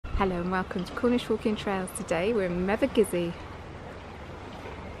Hello and welcome to Cornish Walking Trails. Today we're in Mevagissey.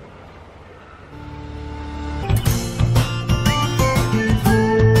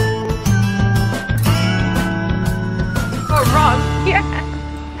 Oh, Ron! Yeah!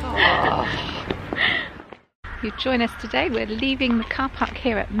 Oh. You join us today. We're leaving the car park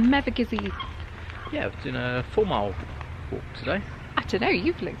here at Mevagissey. Yeah, we're doing a 4-mile walk today. I don't know,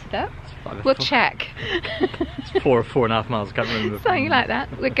 you've looked it up. We'll check. It's 4.5 miles, I can't remember. Something like that.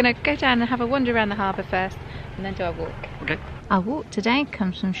 We're going to go down and have a wander around the harbour first and then do our walk. Okay. Our walk today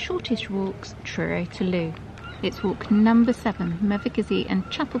comes from Shortish Walks, Truro to Loo. It's walk number 7, Mevagissey and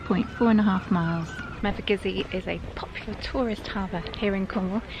Chapel Point, 4.5 miles. Mevagissey is a popular tourist harbour here in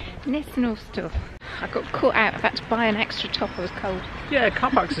Cornwall, near the North Store. I got caught out, I've had to buy an extra top, I was cold. Yeah, car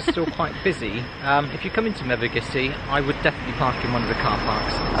parks are still quite busy. If you come into Mevagissey, I would definitely park in one of the car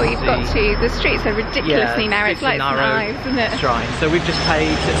parks. Oh, you've got to. The streets are ridiculously narrow, it's like knives, isn't it? That's right. So we've just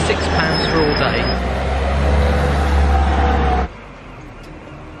paid £6 for all day.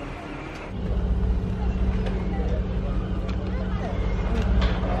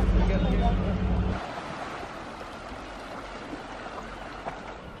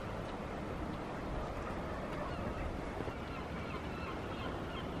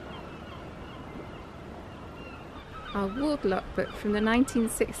 Our ward logbook from the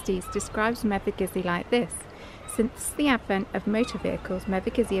 1960s describes Mevagissey like this. Since the advent of motor vehicles,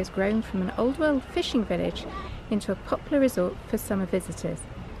 Mevagissey has grown from an old world fishing village into a popular resort for summer visitors.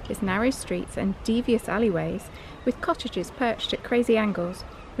 Its narrow streets and devious alleyways, with cottages perched at crazy angles,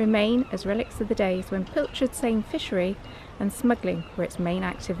 remain as relics of the days when pilchard seine fishery and smuggling were its main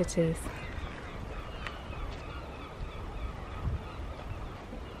activities.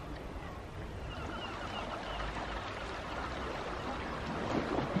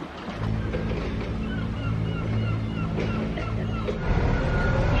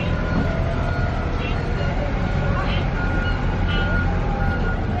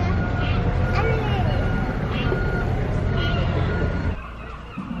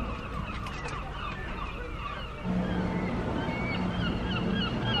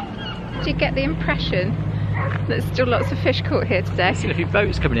 Do you get the impression there's still lots of fish caught here today? I've seen a few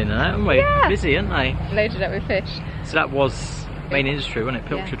boats coming in and out, haven't we? Yeah. Busy, aren't they? Loaded up with fish. So that was main industry, wasn't it?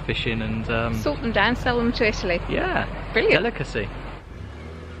 Pilchard fishing and... salt them down, sell them to Italy. Yeah. Brilliant. Delicacy.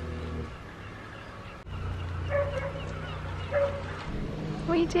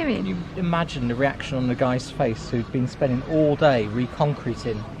 What are you doing? Can you imagine the reaction on the guy's face who'd been spending all day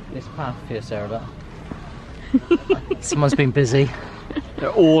reconcreting this path for you, Sarah? Someone's been busy. They're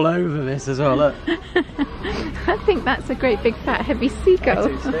all over this as well, look. I think that's a great big fat heavy seagull. I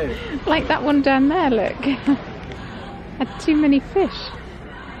do too. Like that one down there, look. Had too many fish.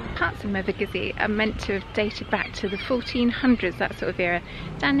 Parts of Mevagissey are meant to have dated back to the 1400s, that sort of era,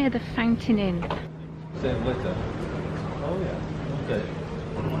 down near the Fountain Inn. Same litter. Oh yeah, okay.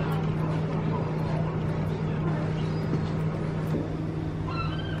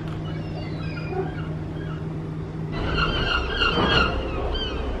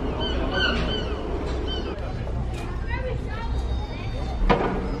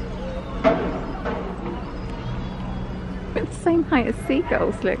 It's the same height as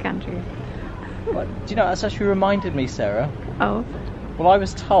seagulls, look, Andrew. Well, do you know, that's actually reminded me, Sarah. Oh. Well, I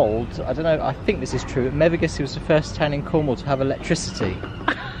was told, I don't know, I think this is true, that Mevagissey was the first town in Cornwall to have electricity.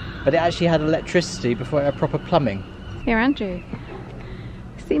 But it actually had electricity before it had proper plumbing. Here, Andrew.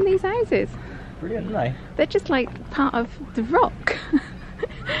 Seen these houses? Brilliant, aren't they? They're just like part of the rock.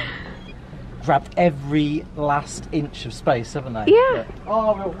 Grabbed every last inch of space, haven't they? Yeah. Look.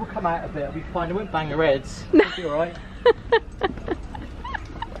 Oh, we'll come out a bit, it'll be fine. It won't bang our heads. It'll be alright.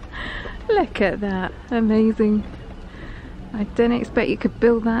 Look at that. Amazing. I didn't expect you could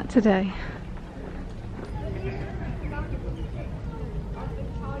build that today.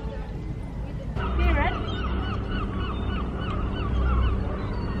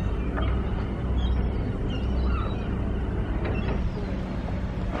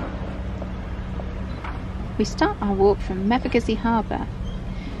 We start our walk from Mevagissey Harbour.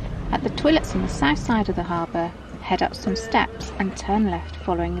 At the toilets on the south side of the harbour, head up some steps and turn left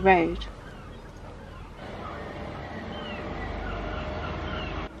following the road.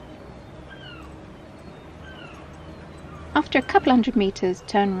 After a couple hundred metres,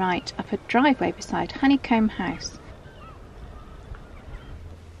 turn right up a driveway beside Honeycomb House.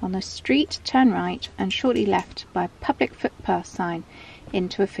 On the street, turn right and shortly left by a public footpath sign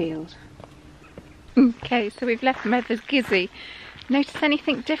into a field. Okay, so we've left Mevagissey. Notice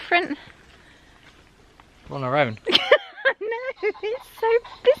anything different? We're on our own. No, it's so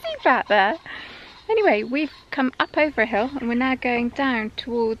busy back there. Anyway, we've come up over a hill and we're now going down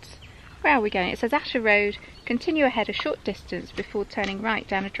towards, where are we going? It says Asher Road, continue ahead a short distance before turning right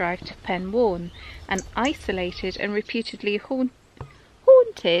down a drive to Penwarne, an isolated and reputedly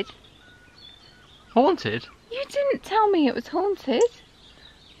haunted. Haunted? You didn't tell me it was haunted.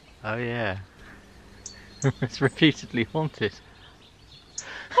 Oh yeah. It's reputedly haunted.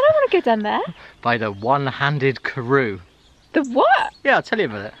 I don't want to go down there. By the One-handed Carew. The what? Yeah, I'll tell you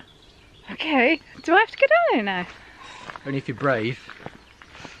about it. Okay, do I have to go down there now? Only if you're brave.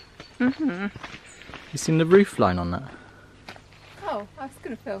 Mm-hmm. You seen the roof line on that? Oh, I was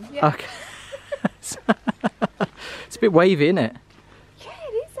going to film, yeah. Okay. It's a bit wavy, isn't it? Yeah,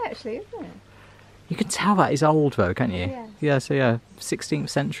 it is actually, isn't it? You can tell that is old though, can't you? Yeah. Yeah, so yeah, 16th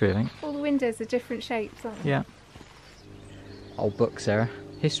century I think. All the windows are different shapes, aren't they? Yeah. Old book, Sarah.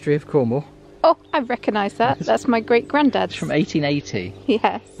 History of Cornwall. Oh, I recognise that. That's my great-granddad's. It's from 1880.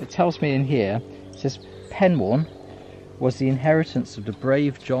 Yes. It tells me in here, it says Penwarne was the inheritance of the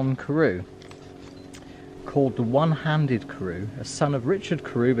brave John Carew, called the One-handed Carew, a son of Richard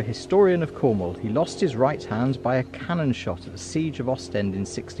Carew, the historian of Cornwall. He lost his right hand by a cannon shot at the siege of Ostend in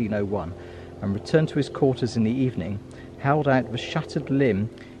 1601 and returned to his quarters in the evening, held out the shattered limb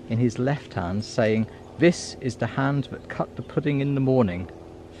in his left hand, saying, "This is the hand that cut the pudding in the morning."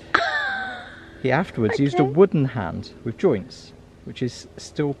 He afterwards used a wooden hand with joints, which is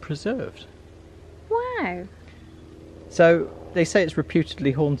still preserved. Wow. So they say it's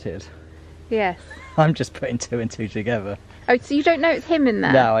reputedly haunted. Yes. I'm just putting two and two together. Oh, so you don't know it's him in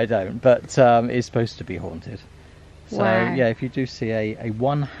there? No, I don't, but it's supposed to be haunted. So Wow. yeah, if you do see a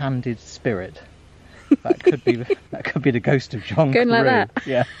one-handed spirit, that could be the ghost of John Going Carew. like that.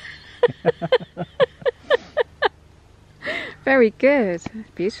 Yeah. Very good.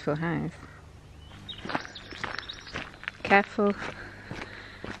 Beautiful house. Careful.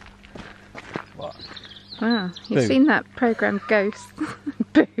 What? Wow, you've Boo. seen that programme Ghost.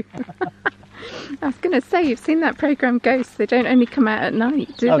 Boo. I was going to say, you've seen that programme Ghost. They don't only come out at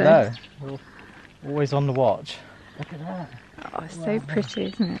night, do Oh they? no, we're always on the watch. Look at that. Oh, it's so pretty,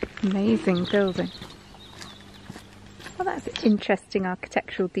 isn't it? Amazing building. Well, that's interesting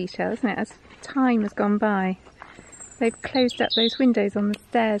architectural detail, isn't it? As time has gone by, they've closed up those windows on the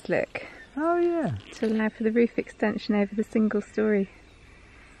stairs, look, Oh yeah. to allow for the roof extension over the single storey.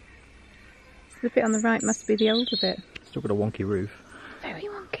 So the bit on the right must be the older bit. Still got a wonky roof. Very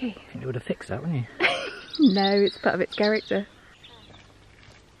wonky. I think they would have fixed that, wouldn't you? No, it's part of its character.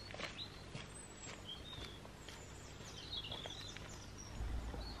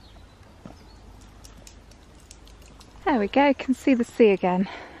 There we go, can see the sea again.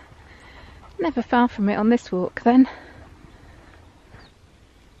 Never far from it on this walk then.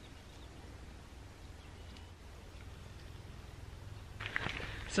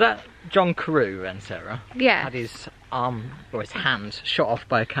 So that John Carew then, Sarah, Yeah. had his arm or his hand shot off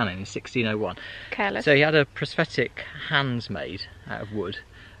by a cannon in 1601. Careless. So he had a prosthetic hand made out of wood,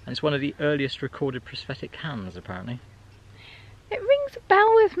 and it's one of the earliest recorded prosthetic hands apparently. It rings a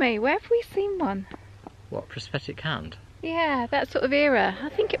bell with me. Where have we seen one? What, prosthetic hand? Yeah, that sort of era. I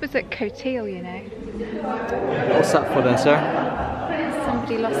think it was at Coteal, you know. What's that for then, sir?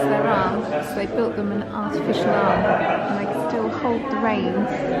 Somebody lost their arm, so they built them an artificial arm, and they could still hold the reins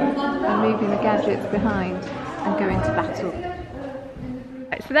and moving the gadgets behind and go into battle.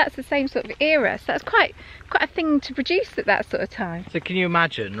 So that's the same sort of era. So that's quite a thing to produce at that sort of time. So can you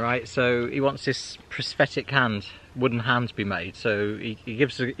imagine, right? So he wants this prosthetic hand, wooden hand to be made. So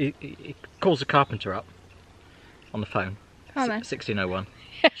he calls a carpenter up on the phone. Come on then. 1601.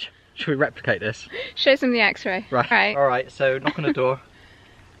 Should we replicate this? Shows them the X-ray. Right. Alright, so knock on the door.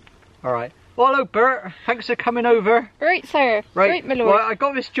 Alright. Well, hello Bert, thanks for coming over. Right, sir. Right, my lord. Well, I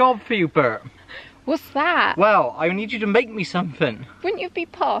got this job for you, Bert. What's that? Well, I need you to make me something. Wouldn't you be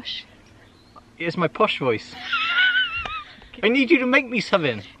posh? Here's my posh voice. I need you to make me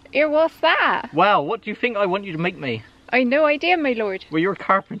something. Here, what's that? Well, what do you think I want you to make me? I no idea, my lord. Well, you're a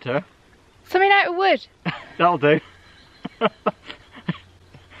carpenter. Something out of wood. That'll do.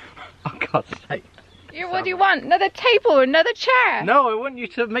 Oh, God's sake. Here, what do you want? Another table or another chair? No, I want you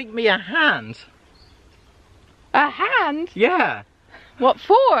to make me a hand. A hand? Yeah. What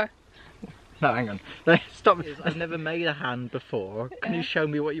for? No, hang on. Stop. I've never made a hand before. Can you show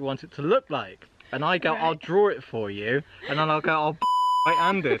me what you want it to look like? And I go, right. I'll draw it for you. And then I'll go, I'll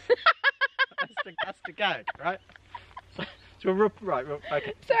right-handed. That's the gag, right? So we're right,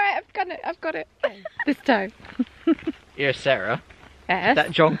 okay. It's alright, I've got it. This time. Here's Sarah. Yes.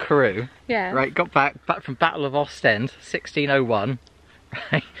 That John Carew. Yeah. Right, got back from Battle of Ostend, 1601.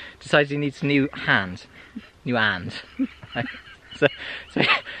 Right, decides he needs a new hand. Right. so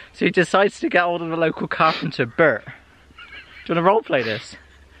he decides to get hold of the local carpenter, Bert. Do you want to role play this?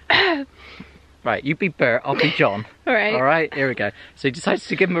 Right, you be Bert, I'll be John. Alright. Alright, here we go. So he decides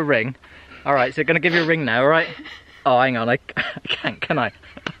to give him a ring. Alright, so I'm going to give you a ring now, alright? Oh, hang on, I can't, can I?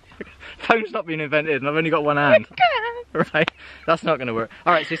 Phone's not been invented and I've only got one hand. Right, that's not going to work.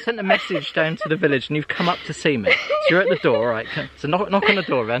 Alright, so he sent a message down to the village and you've come up to see me. So you're at the door, alright? So knock on the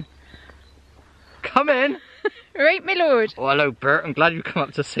door then. Come in. Right, my lord. Oh, hello, Bert. I'm glad you come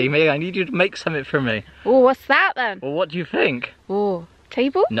up to see me. I need you to make something for me. Oh, what's that then? Well, what do you think? Oh,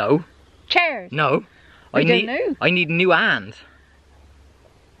 table? No. Chairs? No. I don't know. I need a new hand.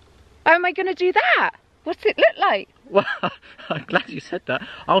 How am I going to do that? What's it look like? Well, I'm glad you said that.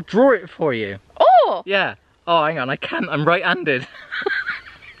 I'll draw it for you. Oh! Yeah. Oh, hang on. I can't. I'm right-handed.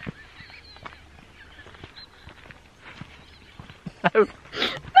 No.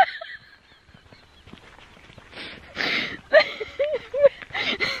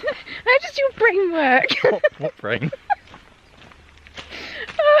 How does your brain work? What brain?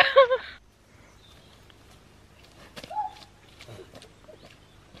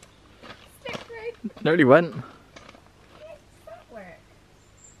 Nearly went. Yes, that work.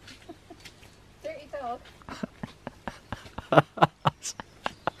 Dirty dog.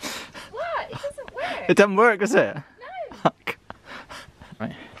 What? It doesn't work. It doesn't work, does it? No.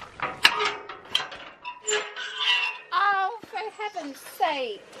 Right. Oh, for heaven's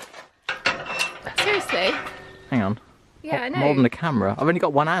sake. Seriously? Hang on. Yeah, I know. More than the camera. I've only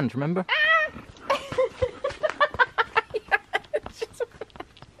got one hand, remember?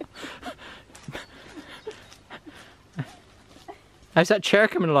 How's that chair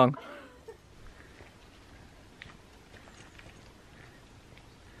coming along?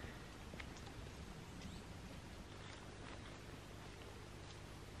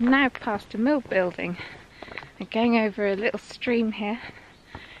 Now past a mill building. We're going over a little stream here.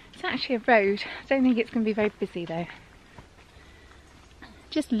 It's actually a road. I don't think it's going to be very busy though.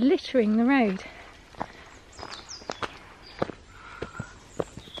 Just littering the road.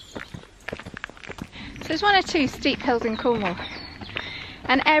 So there's one or two steep hills in Cornwall.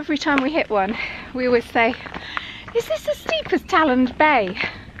 And every time we hit one, we always say, is this as steep as Talland Bay?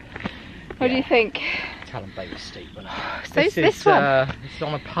 What do you think? Talland Bay is steep, isn't it? So is this one. This is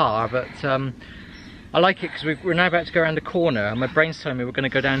on a par, but I like it because we're now about to go around the corner and my brain's telling me we're going to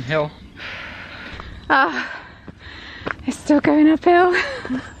go downhill. Ah, it's still going uphill.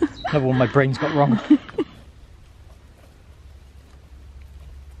 No, well, my brain's got wrong.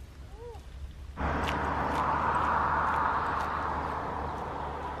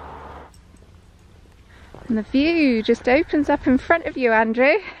 And the view just opens up in front of you,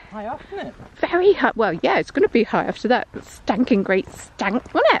 Andrew. High up, isn't it? Very high. Well, yeah, it's going to be high after that stanking great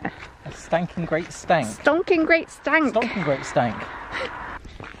stank, wasn't it? A stanking great stank. Stonking great stank. Stonking great stank.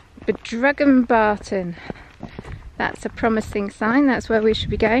 Bedruggan Barton. That's a promising sign. That's where we should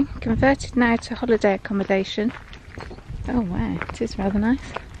be going. Converted now to holiday accommodation. Oh wow, it is rather nice.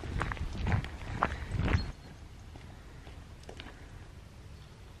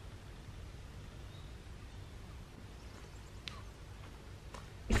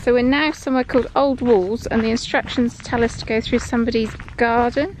 So we're now somewhere called Old Walls and the instructions tell us to go through somebody's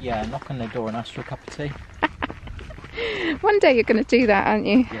garden. Yeah, knock on their door and ask for a cup of tea. One day you're going to do that, aren't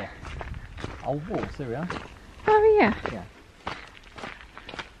you? Yeah. Old Walls, there we are. Oh yeah. Yeah.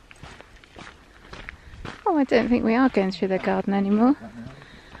 Oh, I don't think we are going through their garden anymore.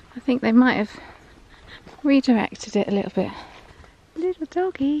 I think they might have redirected it a little bit. Little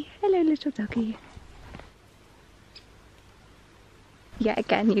doggy. Hello, little doggy. Yet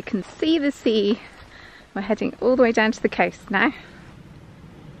again, you can see the sea. We're heading all the way down to the coast now. Here,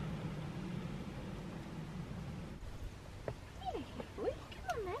 boy.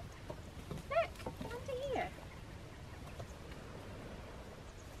 Come on then. Look, under here.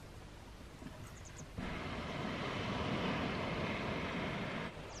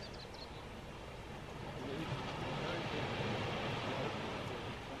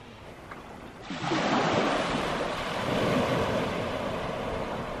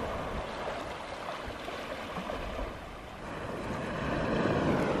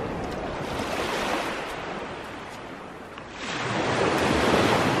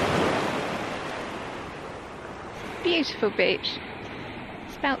 Beautiful beach.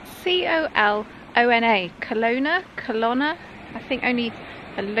 Spelt C-O-L-O-N-A. Colona. I think only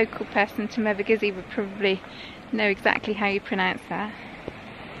a local person to Mevagissey would probably know exactly how you pronounce that.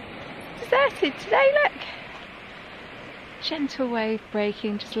 Deserted today, look. Gentle wave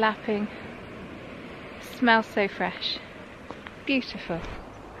breaking, just lapping. Smells so fresh. Beautiful.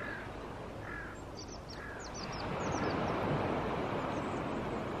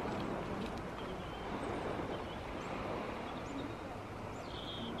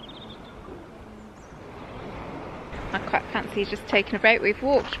 I quite fancy just taking a boat. We've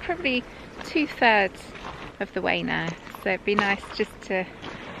walked probably 2/3 of the way now, so it'd be nice just to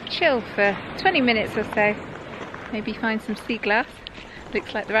chill for 20 minutes or so. Maybe find some sea glass.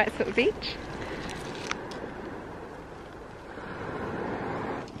 Looks like the right sort of beach.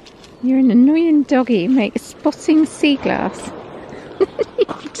 You're an annoying doggy, mate. Spotting sea glass.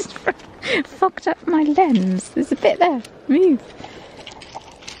 You just fogged up my lens. There's a bit there. Move.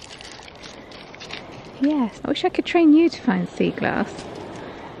 Yes, I wish I could train you to find sea glass.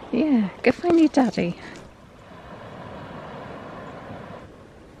 Yeah, go find your daddy.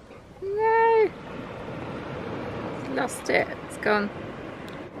 No! Lost it. It's gone.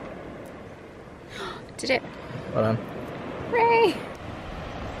 Did it? Well done. Hooray!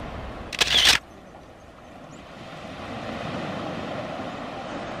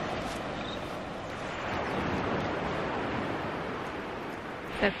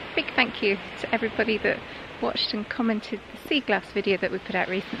 So big thank you to everybody that watched and commented the sea glass video that we put out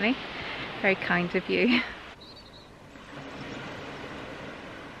recently. Very kind of you.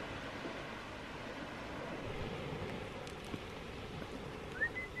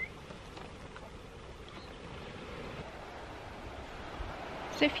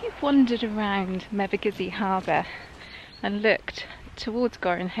 So if you've wandered around Mevagissey harbour and looked towards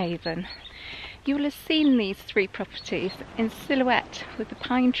Gorrinhaven, you will have seen these three properties in silhouette with the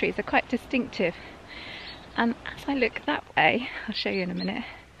pine trees. They're quite distinctive. And as I look that way, I'll show you in a minute,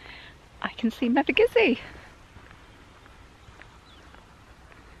 I can see Mevagissey.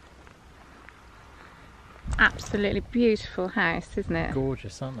 Absolutely beautiful house, isn't it?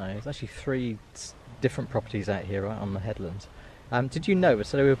 Gorgeous, aren't they? There's actually 3 different properties out here right on the headland. Did you know,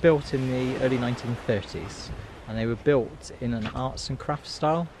 so they were built in the early 1930s and they were built in an arts and crafts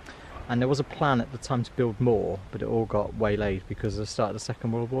style, and there was a plan at the time to build more, but it all got waylaid because of the start of the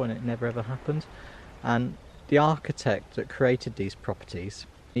Second World War and it never ever happened. And the architect that created these properties,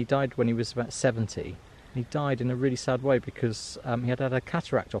 he died when he was about 70, and he died in a really sad way because he had had a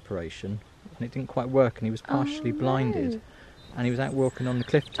cataract operation and it didn't quite work and he was partially blinded, and he was out walking on the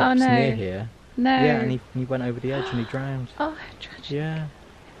cliff tops near here. No. Yeah, and he went over the edge and he drowned. Oh, tragic. Yeah.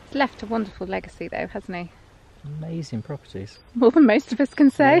 He's left a wonderful legacy though, hasn't he? Amazing properties. More than most of us can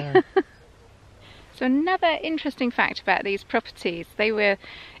say. Yeah. So another interesting fact about these properties, they were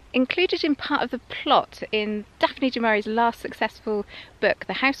included in part of the plot in Daphne du Maurier's last successful book,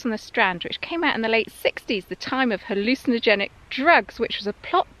 The House on the Strand, which came out in the late 60s, the time of hallucinogenic drugs, which was a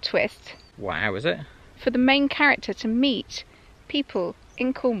plot twist. Wow, is it? For the main character to meet people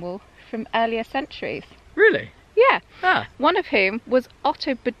in Cornwall from earlier centuries. Really? Yeah. Ah. One of whom was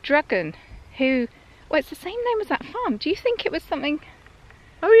Otto Bedruggen, who, well, it's the same name as that farm. Do you think it was something?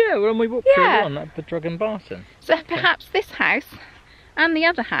 Oh yeah, when we walked through on that Bedruggen Barton. So perhaps this house and the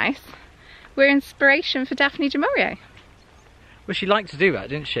other house were inspiration for Daphne du Maurier. Well, she liked to do that,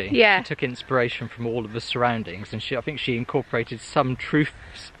 didn't she? Yeah. She took inspiration from all of the surroundings, and I think she incorporated some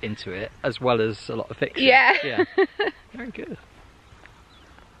truths into it as well as a lot of fiction. Yeah. Yeah. Very good.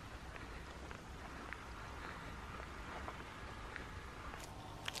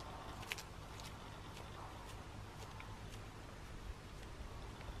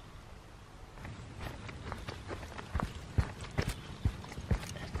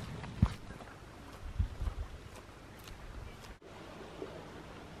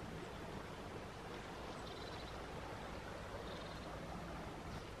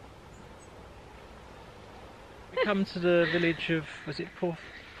 Come to the village of, was it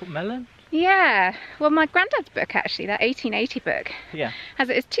Portmellon? Yeah, well my granddad's book actually, that 1880 book, Yeah. has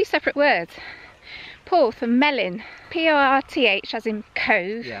it as 2 separate words. Porth and Mellin, P-O-R-T-H as in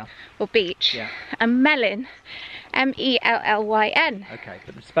cove or beach, and Mellin, M-E-L-L-Y-N. Okay,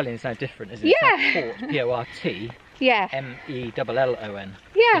 but the spelling is now different, isn't it? Yeah. It's like Port, P-O-R-T, Yeah. M-E-L-L-O-N.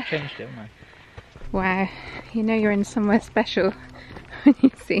 Yeah. They've changed it, haven't they? Wow, you know you're in somewhere special when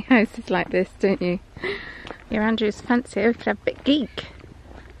you see houses like this, don't you? Your Andrew's fancy, we could have a bit geek.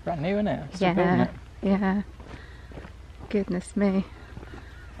 Brand new, isn't it? Still building it. Yeah. Goodness me.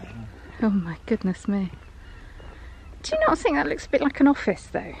 Oh my goodness me. Do you not think that looks a bit like an office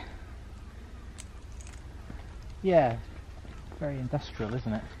though? Yeah. Very industrial,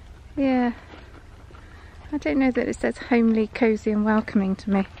 isn't it? Yeah. I don't know that it says homely, cosy and welcoming to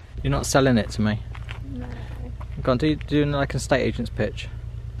me. You're not selling it to me? No. Go on, do like an estate agent's pitch.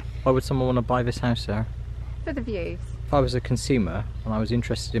 Why would someone want to buy this house, Sarah? For the views. If I was a consumer and I was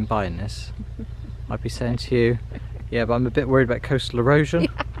interested in buying this, I'd be saying to you, yeah, but I'm a bit worried about coastal erosion.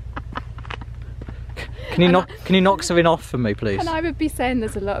 Can you knock something off for me, please? And I would be saying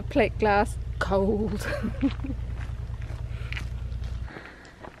there's a lot of plate glass, cold.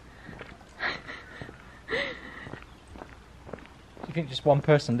 You think just one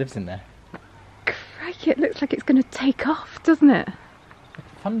person lives in there? Crikey, it looks like it's going to take off, doesn't it?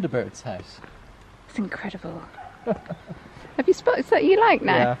 Thunderbird's house. It's incredible. Have you spotted that you like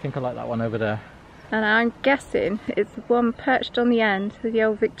now? Yeah, I think I like that one over there. And I'm guessing it's the one perched on the end, the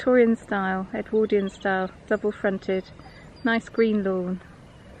old Victorian style, Edwardian style, double fronted, nice green lawn.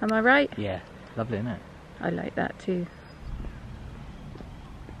 Am I right? Yeah, lovely, isn't it? I like that too.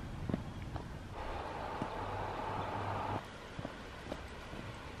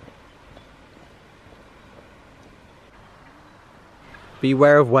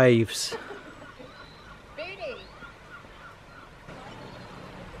 Beware of waves.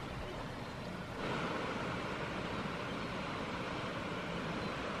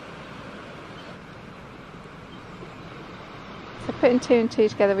 So putting two and two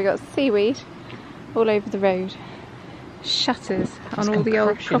together, we got seaweed all over the road, shutters on all the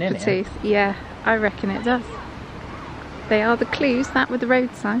old properties. Yeah, I reckon it does. They are the clues, that with the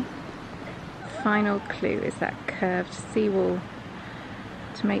road sign. Final clue is that curved seawall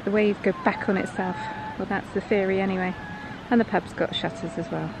to make the wave go back on itself. Well, that's the theory anyway. And the pub's got shutters as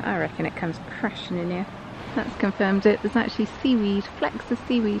well. I reckon it comes crashing in here. That's confirmed it. There's actually seaweed, flecks of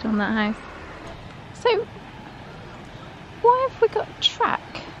seaweed on that house. So, why have we got a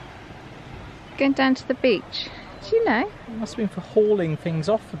track going down to the beach? Do you know? It must have been for hauling things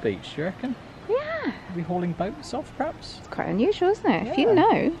off the beach, do you reckon? Yeah. Are we hauling boats off, perhaps? It's quite unusual, isn't it? Yeah. If you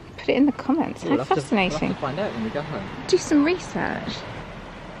know, put it in the comments. We'll How have fascinating. We'll have to find out when we go home. Do some research.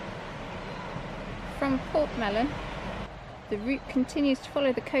 From Portmellon, the route continues to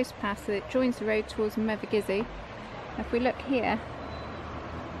follow the coast path so that it joins the road towards Mevagissey. If we look here,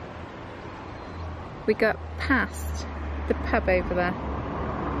 we got past the pub over there.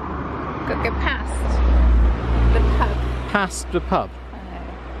 Got to go past the pub. Past the pub?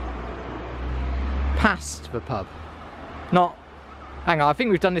 Past the pub. Not, hang on, I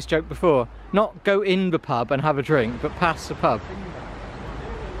think we've done this joke before. Not go in the pub and have a drink, but past the pub.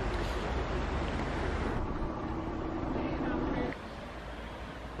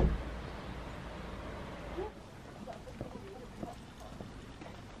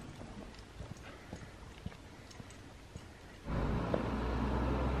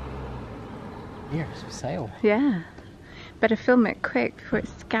 Yeah, it's for sale. Yeah. Better film it quick before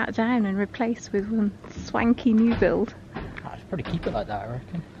it's scattered down and replaced with one swanky new build. I'd probably keep it like that, I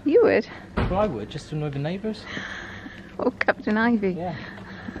reckon. You would? Well, I would, just to annoy the neighbours. All covered in ivy. Yeah.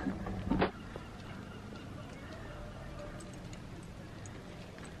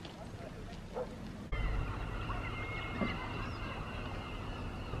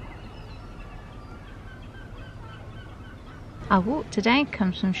 Our walk today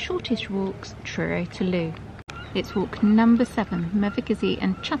comes from Shortest Walks, Truro to Loo. It's walk number 7, Mevagissey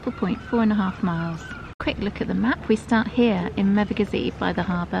and Chapel Point, 4.5 miles. Quick look at the map. We start here in Mevagissey by the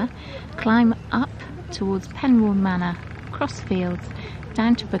harbour, climb up towards Penwarne Manor, cross fields,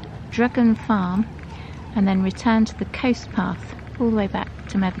 down to Dragon Farm, and then return to the coast path all the way back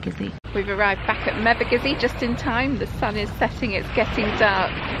to Mevagissey. We've arrived back at Mevagissey just in time. The sun is setting, it's getting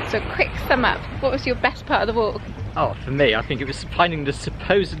dark. So quick sum up, what was your best part of the walk? Oh, for me, I think it was finding the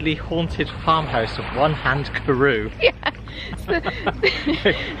supposedly haunted farmhouse of One-handed Carew. Yeah.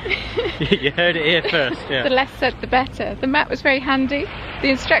 You heard it here first, yeah. The less said the better. The map was very handy. The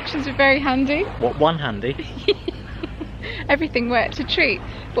instructions were very handy. What, one-handy? Everything worked a treat.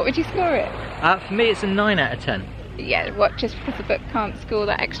 What would you score it? For me, it's a 9 out of 10. Yeah, what, just because the book can't score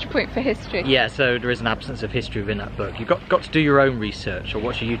that extra point for history? Yeah, so there is an absence of history within that book. You've got to do your own research or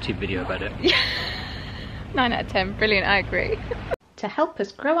watch a YouTube video about it. 9 out of 10, brilliant, I agree. To help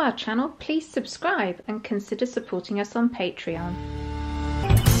us grow our channel, please subscribe and consider supporting us on Patreon.